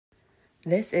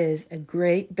This is a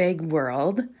great big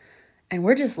world, and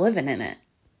we're just living in it.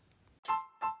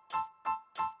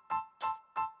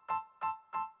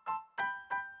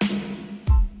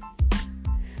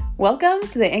 Welcome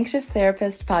to the Anxious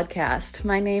Therapist Podcast.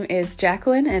 My name is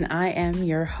Jacqueline, and I am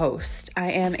your host.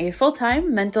 I am a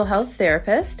full-time mental health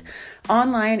therapist,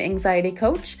 online anxiety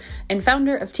coach, and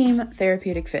founder of Team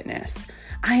Therapeutic Fitness.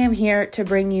 I am here to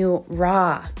bring you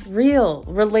raw, real,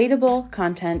 relatable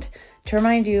content to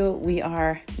remind you we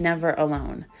are never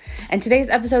alone. And today's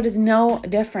episode is no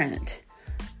different.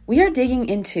 We are digging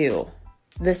into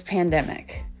this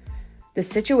pandemic, the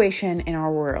situation in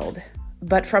our world,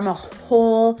 but from a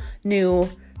whole new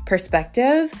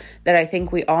perspective that I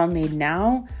think we all need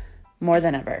now more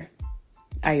than ever.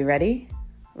 Are you ready?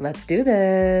 Let's do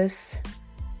this.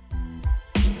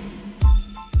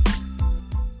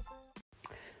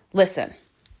 Listen,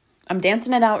 I'm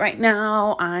dancing it out right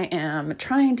now. I am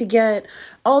trying to get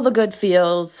all the good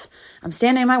feels. I'm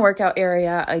standing in my workout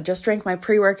area. I just drank my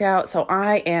pre-workout, so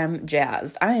I am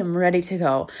jazzed. I am ready to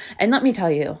go. And let me tell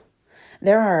you,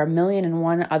 there are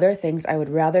 1,000,001 other things I would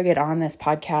rather get on this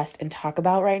podcast and talk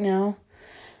about right now,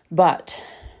 but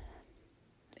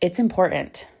it's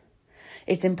important.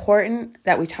 It's important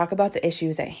that we talk about the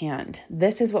issues at hand.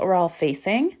 This is what we're all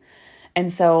facing,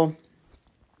 and so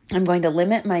I'm going to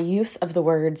limit my use of the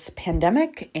words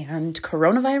pandemic and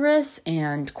coronavirus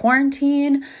and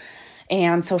quarantine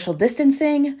and social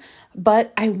distancing,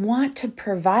 but I want to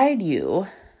provide you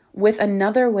with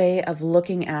another way of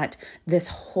looking at this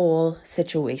whole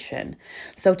situation.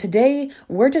 So today,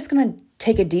 we're just going to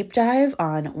take a deep dive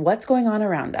on what's going on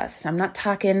around us. I'm not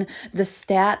talking the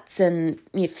stats and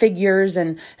figures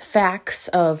and facts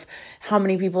of how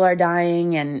many people are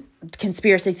dying and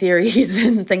conspiracy theories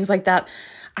and things like that.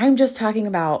 I'm just talking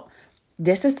about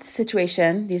this is the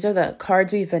situation. These are the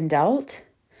cards we've been dealt.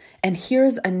 And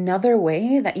here's another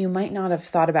way that you might not have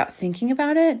thought about thinking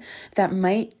about it that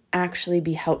might actually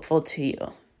be helpful to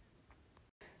you.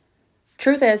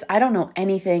 Truth is, I don't know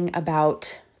anything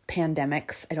about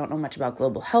pandemics. I don't know much about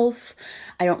global health.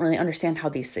 I don't really understand how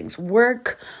these things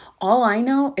work. All I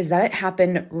know is that it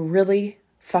happened really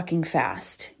fucking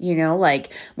fast.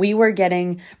 Like we were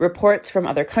getting reports from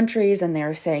other countries and they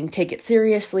were saying, take it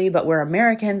seriously, but we're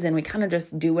Americans and we kind of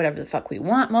just do whatever the fuck we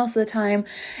want most of the time.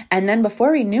 And then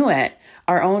before we knew it,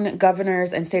 our own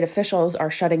governors and state officials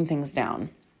are shutting things down.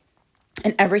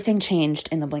 And everything changed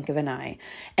in the blink of an eye.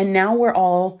 And now we're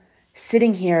all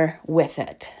sitting here with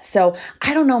it. So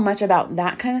I don't know much about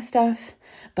that kind of stuff,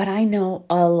 but I know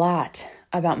a lot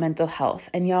about mental health.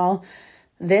 And y'all,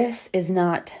 this is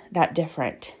not that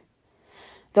different.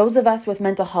 Those of us with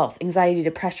mental health, anxiety,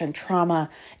 depression, trauma,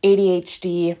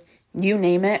 ADHD, you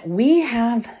name it, we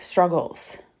have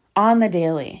struggles on the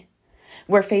daily.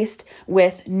 We're faced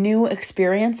with new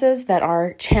experiences that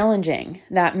are challenging,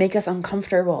 that make us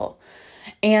uncomfortable.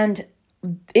 And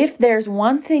if there's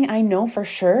one thing I know for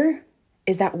sure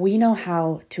is that we know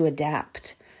how to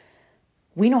adapt.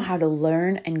 We know how to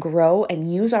learn and grow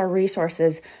and use our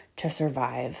resources to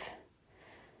survive.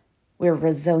 We're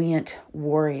resilient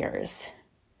warriors.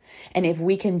 And if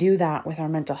we can do that with our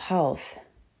mental health,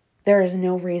 there is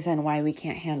no reason why we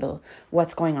can't handle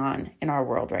what's going on in our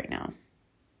world right now.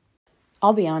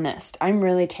 I'll be honest, I'm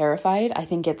really terrified. I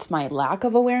think it's my lack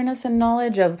of awareness and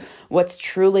knowledge of what's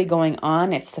truly going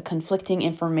on. It's the conflicting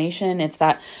information. It's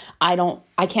that I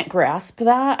can't grasp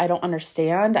that. I don't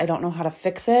understand. I don't know how to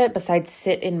fix it besides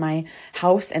sit in my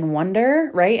house and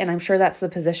wonder, right? And I'm sure that's the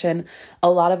position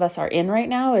a lot of us are in right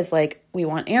now is like, we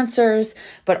want answers,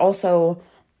 but also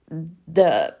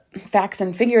the facts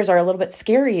and figures are a little bit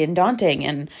scary and daunting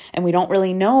and we don't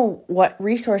really know what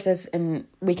resources and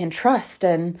we can trust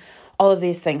and all of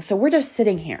these things. So we're just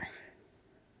sitting here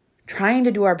trying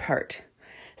to do our part,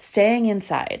 staying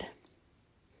inside,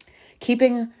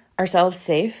 keeping ourselves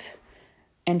safe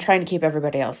and trying to keep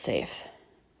everybody else safe.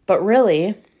 But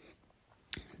really,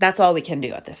 that's all we can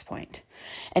do at this point.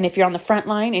 And if you're on the front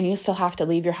line and you still have to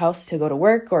leave your house to go to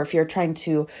work, or if you're trying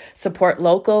to support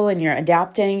local and you're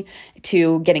adapting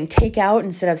to getting takeout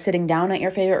instead of sitting down at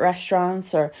your favorite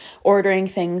restaurants or ordering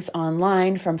things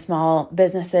online from small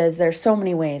businesses, there's so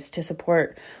many ways to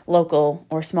support local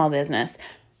or small business.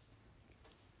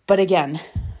 But again,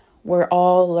 we're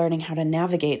all learning how to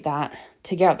navigate that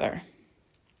together.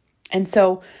 And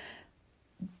so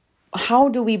how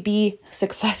do we be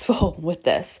successful with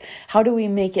this? How do we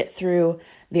make it through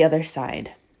the other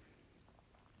side?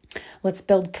 Let's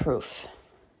build proof.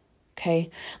 Okay?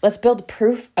 Let's build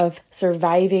proof of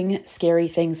surviving scary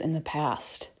things in the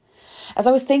past. As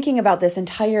I was thinking about this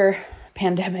entire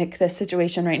pandemic, this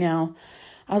situation right now,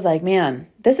 I was like, man,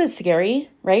 this is scary,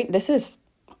 right? This is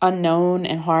unknown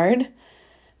and hard.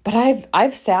 But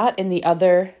I've sat in the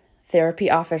other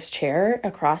therapy office chair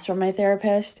across from my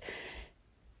therapist,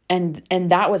 and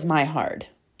that was my hard.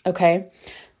 Okay?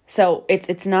 So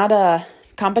it's not a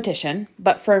competition,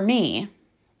 but for me,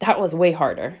 that was way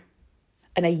harder.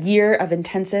 And a year of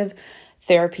intensive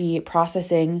therapy,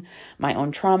 processing my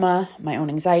own trauma, my own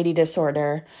anxiety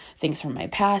disorder, things from my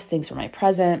past, things from my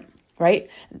present, right?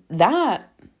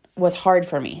 That was hard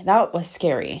for me. That was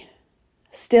scary.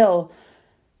 Still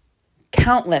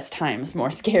countless times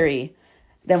more scary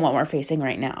than what we're facing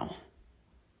right now.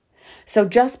 So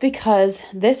just because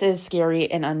this is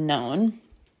scary and unknown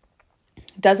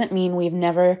doesn't mean we've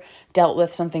never dealt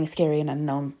with something scary and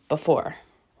unknown before,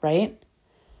 right?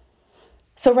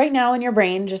 So right now in your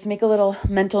brain, just make a little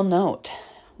mental note.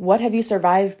 What have you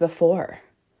survived before?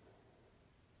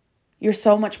 You're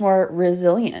so much more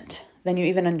resilient than you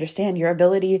even understand. Your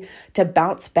ability to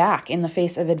bounce back in the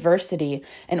face of adversity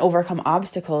and overcome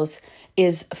obstacles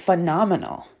is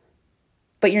phenomenal.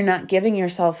 But you're not giving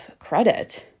yourself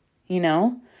credit, you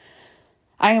know?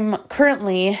 I am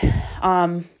currently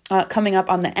coming up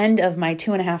on the end of my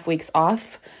 2.5 weeks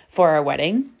off for our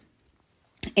wedding.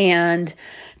 And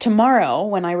tomorrow,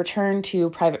 when I return to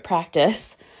private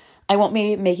practice, I won't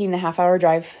be making the half-hour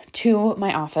drive to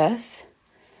my office.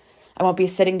 I won't be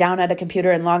sitting down at a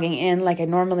computer and logging in like I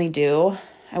normally do.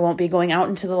 I won't be going out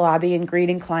into the lobby and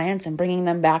greeting clients and bringing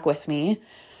them back with me.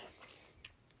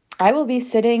 I will be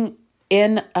sitting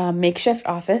in a makeshift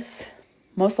office,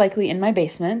 most likely in my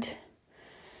basement,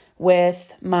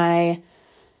 with my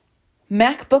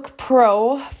MacBook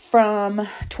Pro from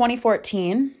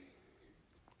 2014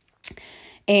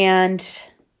 and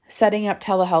setting up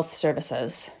telehealth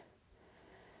services.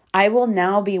 I will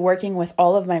now be working with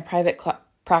all of my private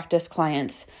practice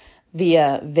clients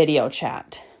via video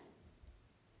chat.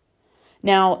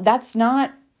 Now, that's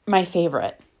not my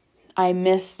favorite. I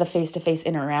miss the face-to-face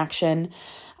interaction.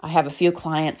 I have a few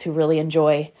clients who really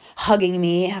enjoy hugging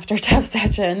me after a tough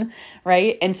session,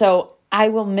 right? And so I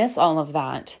will miss all of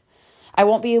that. I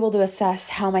won't be able to assess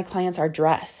how my clients are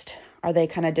dressed. Are they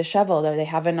kind of disheveled? Are they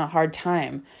having a hard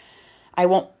time? I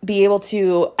won't be able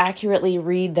to accurately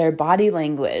read their body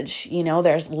language. You know,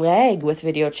 there's lag with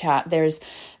video chat. There's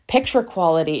picture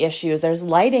quality issues. There's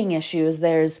lighting issues.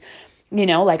 There's, you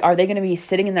know, like, are they going to be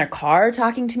sitting in their car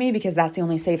talking to me because that's the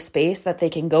only safe space that they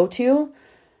can go to,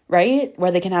 right?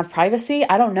 Where they can have privacy?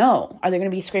 I don't know. Are there going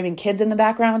to be screaming kids in the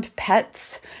background?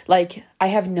 Pets? Like, I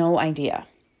have no idea.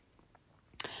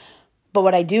 But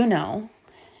what I do know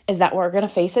is that we're going to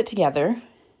face it together,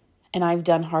 and I've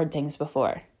done hard things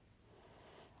before.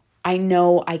 I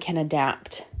know I can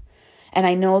adapt, and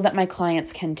I know that my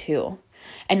clients can too.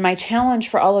 And my challenge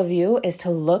for all of you is to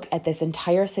look at this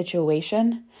entire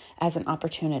situation as an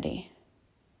opportunity.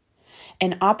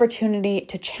 An opportunity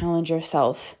to challenge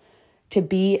yourself, to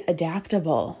be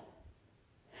adaptable,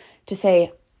 to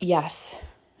say, yes,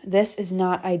 this is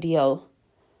not ideal.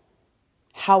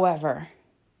 However,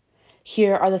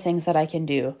 here are the things that I can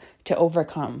do to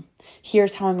overcome.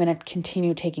 Here's how I'm going to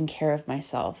continue taking care of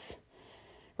myself,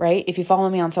 right? If you follow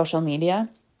me on social media,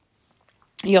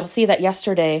 you'll see that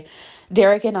yesterday,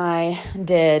 Derek and I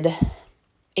did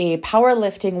a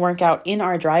powerlifting workout in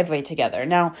our driveway together.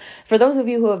 Now, for those of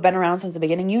you who have been around since the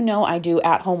beginning, you know I do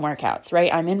at-home workouts,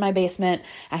 right? I'm in my basement.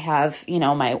 I have, you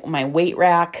know, my weight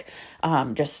rack,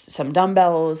 just some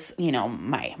dumbbells, you know,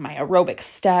 my aerobic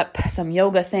step, some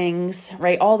yoga things,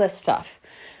 right? All this stuff.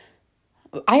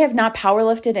 I have not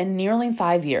powerlifted in nearly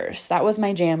 5 years. That was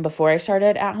my jam before I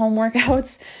started at-home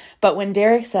workouts. But when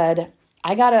Derek said,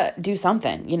 I gotta do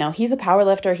something. You know, he's a power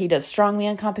lifter. He does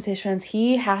strongman competitions.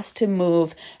 He has to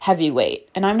move heavy weight.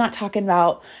 And I'm not talking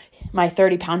about my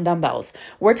 30-pound dumbbells.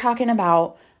 We're talking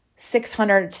about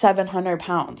 600, 700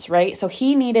 pounds, right? So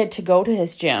he needed to go to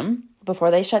his gym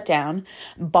before they shut down,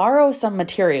 borrow some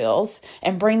materials,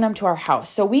 and bring them to our house.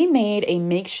 So we made a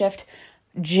makeshift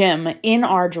gym in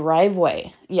our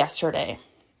driveway yesterday.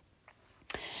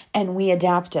 And we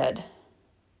adapted.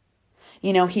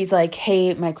 You know, he's like,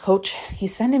 hey, my coach,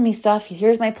 he's sending me stuff.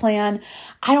 Here's my plan.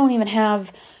 I don't even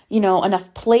have, you know,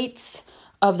 enough plates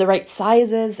of the right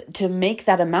sizes to make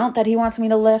that amount that he wants me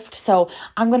to lift. So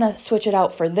I'm going to switch it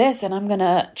out for this, and I'm going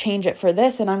to change it for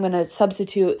this, and I'm going to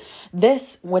substitute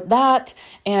this with that.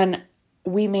 And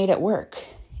we made it work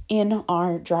in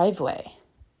our driveway.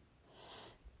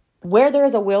 Where there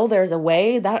is a will, there is a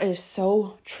way. That is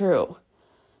so true.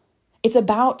 It's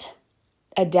about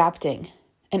adapting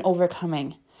and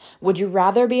overcoming. Would you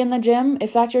rather be in the gym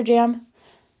if that's your jam?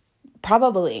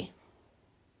 Probably.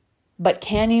 But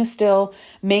can you still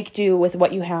make do with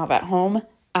what you have at home?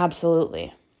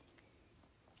 Absolutely.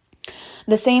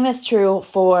 The same is true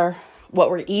for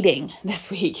what we're eating this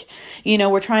week.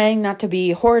 We're trying not to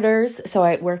be hoarders, so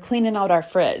we're cleaning out our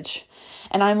fridge.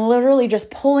 And I'm literally just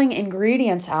pulling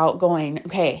ingredients out going,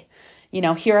 okay,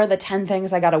 here are the 10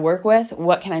 things I got to work with.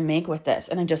 What can I make with this?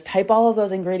 And I just type all of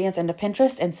those ingredients into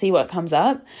Pinterest and see what comes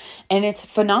up. And it's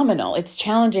phenomenal. It's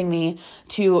challenging me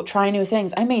to try new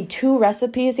things. I made 2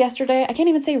 recipes yesterday. I can't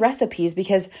even say recipes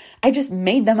because I just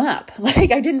made them up.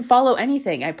 Like I didn't follow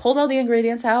anything. I pulled all the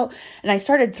ingredients out and I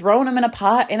started throwing them in a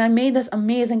pot and I made this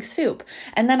amazing soup.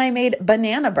 And then I made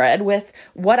banana bread with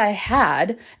what I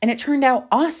had and it turned out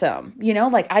awesome.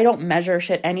 Like I don't measure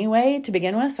shit anyway to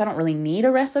begin with, so I don't really need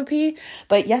a recipe.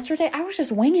 But yesterday I was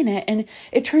just winging it and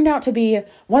it turned out to be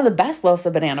one of the best loaves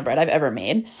of banana bread I've ever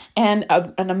made and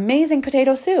an amazing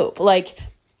potato soup. Like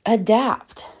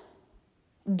adapt.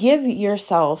 Give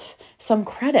yourself some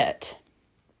credit.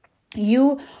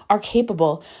 You are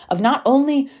capable of not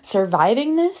only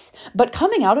surviving this, but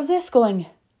coming out of this going,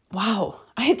 wow,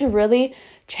 I had to really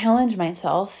challenge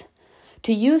myself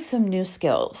to use some new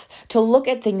skills, to look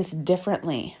at things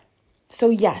differently. So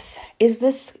yes, is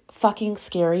this fucking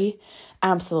scary?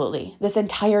 Absolutely. This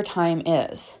entire time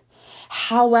is.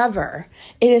 However,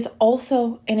 it is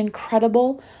also an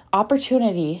incredible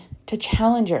opportunity to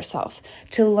challenge yourself,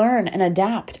 to learn and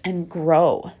adapt and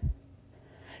grow.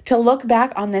 To look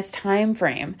back on this time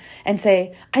frame and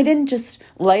say, I didn't just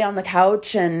lay on the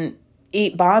couch and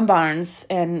eat bonbons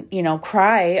and,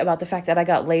 cry about the fact that I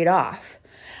got laid off.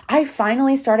 I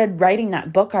finally started writing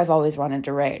that book I've always wanted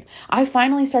to write. I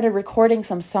finally started recording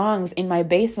some songs in my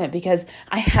basement because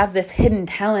I have this hidden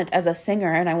talent as a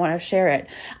singer and I want to share it.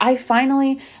 I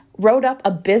finally wrote up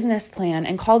a business plan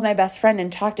and called my best friend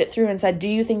and talked it through and said, do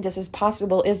you think this is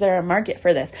possible? Is there a market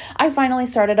for this? I finally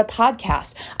started a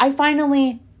podcast.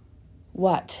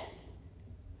 What?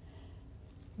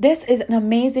 This is an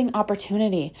amazing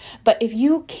opportunity. But if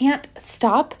you can't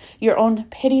stop your own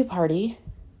pity party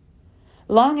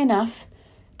long enough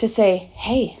to say,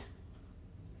 hey,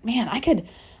 man, I could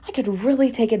really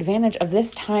take advantage of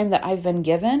this time that I've been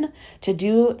given to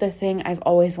do the thing I've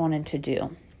always wanted to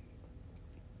do.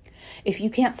 If you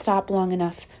can't stop long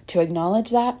enough to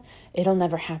acknowledge that, it'll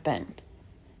never happen.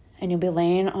 And you'll be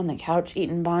laying on the couch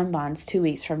eating bonbons 2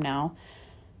 weeks from now,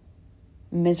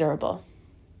 miserable.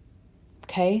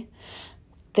 Okay?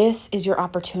 This is your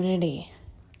opportunity.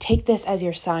 Take this as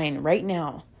your sign right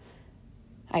now.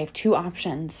 I have 2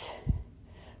 options.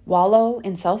 Wallow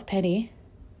in self-pity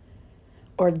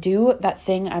or do that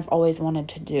thing I've always wanted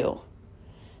to do.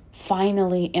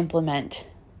 Finally implement.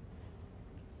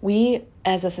 We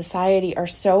as a society are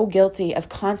so guilty of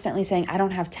constantly saying, I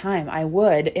don't have time. I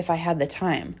would if I had the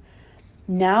time.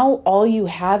 Now all you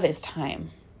have is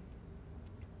time.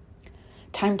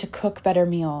 Time to cook better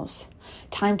meals.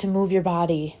 Time to move your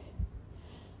body.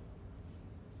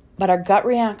 But our gut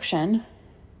reaction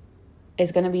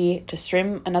is going to be to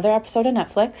stream another episode of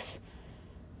Netflix,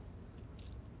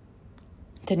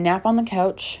 to nap on the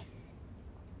couch,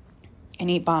 and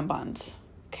eat bonbons,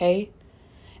 okay?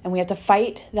 And we have to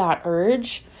fight that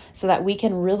urge so that we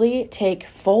can really take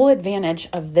full advantage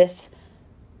of this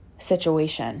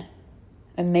situation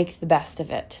and make the best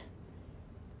of it.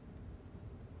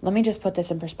 Let me just put this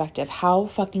in perspective. How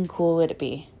fucking cool would it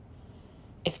be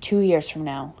if 2 years from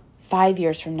now, 5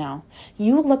 years from now,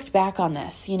 you looked back on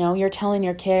this, you're telling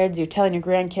your kids, you're telling your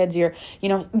grandkids, you're,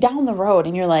 down the road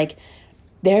and you're like,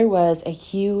 there was a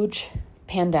huge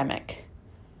pandemic.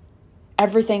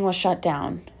 Everything was shut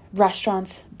down.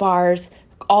 Restaurants, bars,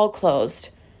 all closed.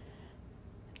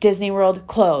 Disney World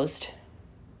closed.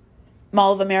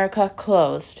 Mall of America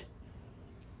closed.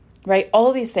 Right? All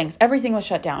of these things, everything was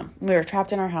shut down. We were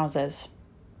trapped in our houses.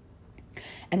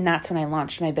 And that's when I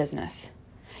launched my business.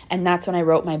 And that's when I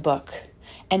wrote my book.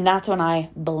 And that's when I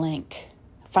blank.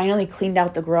 Finally cleaned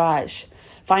out the garage.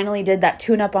 Finally did that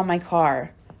tune-up on my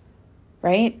car.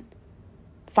 Right?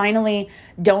 Finally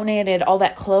donated all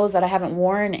that clothes that I haven't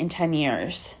worn in 10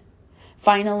 years.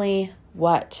 Finally,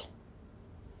 what?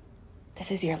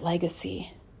 This is your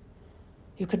legacy.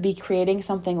 You could be creating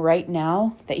something right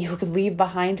now that you could leave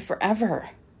behind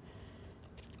forever.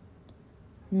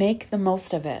 Make the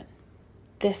most of it.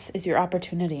 This is your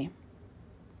opportunity.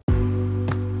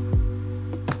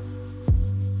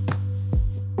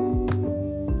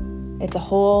 It's a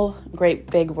whole great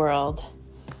big world,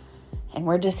 and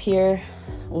we're just here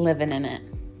living in it.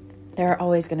 There are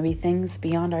always going to be things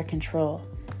beyond our control.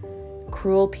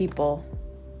 Cruel people,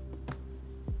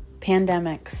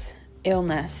 pandemics,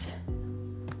 illness,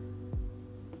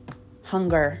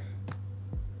 hunger,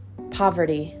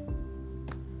 poverty.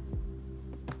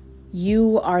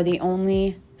 You are the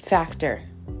only factor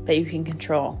that you can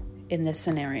control in this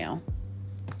scenario.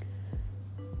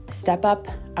 Step up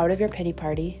out of your pity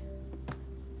party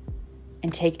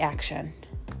and take action.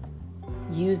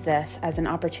 Use this as an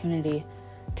opportunity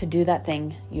to do that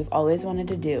thing you've always wanted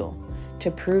to do, to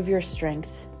prove your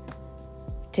strength,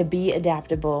 to be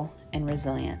adaptable and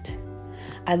resilient.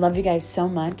 I love you guys so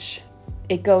much.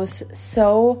 It goes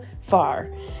so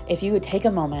far if you would take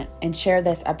a moment and share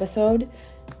this episode,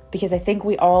 because I think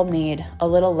we all need a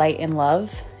little light and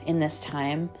love in this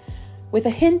time with a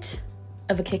hint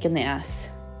of a kick in the ass.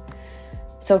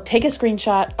 So take a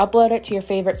screenshot, upload it to your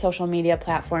favorite social media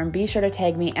platform. Be sure to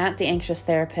tag me at The Anxious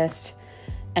Therapist,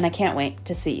 and I can't wait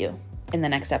to see you in the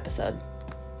next episode.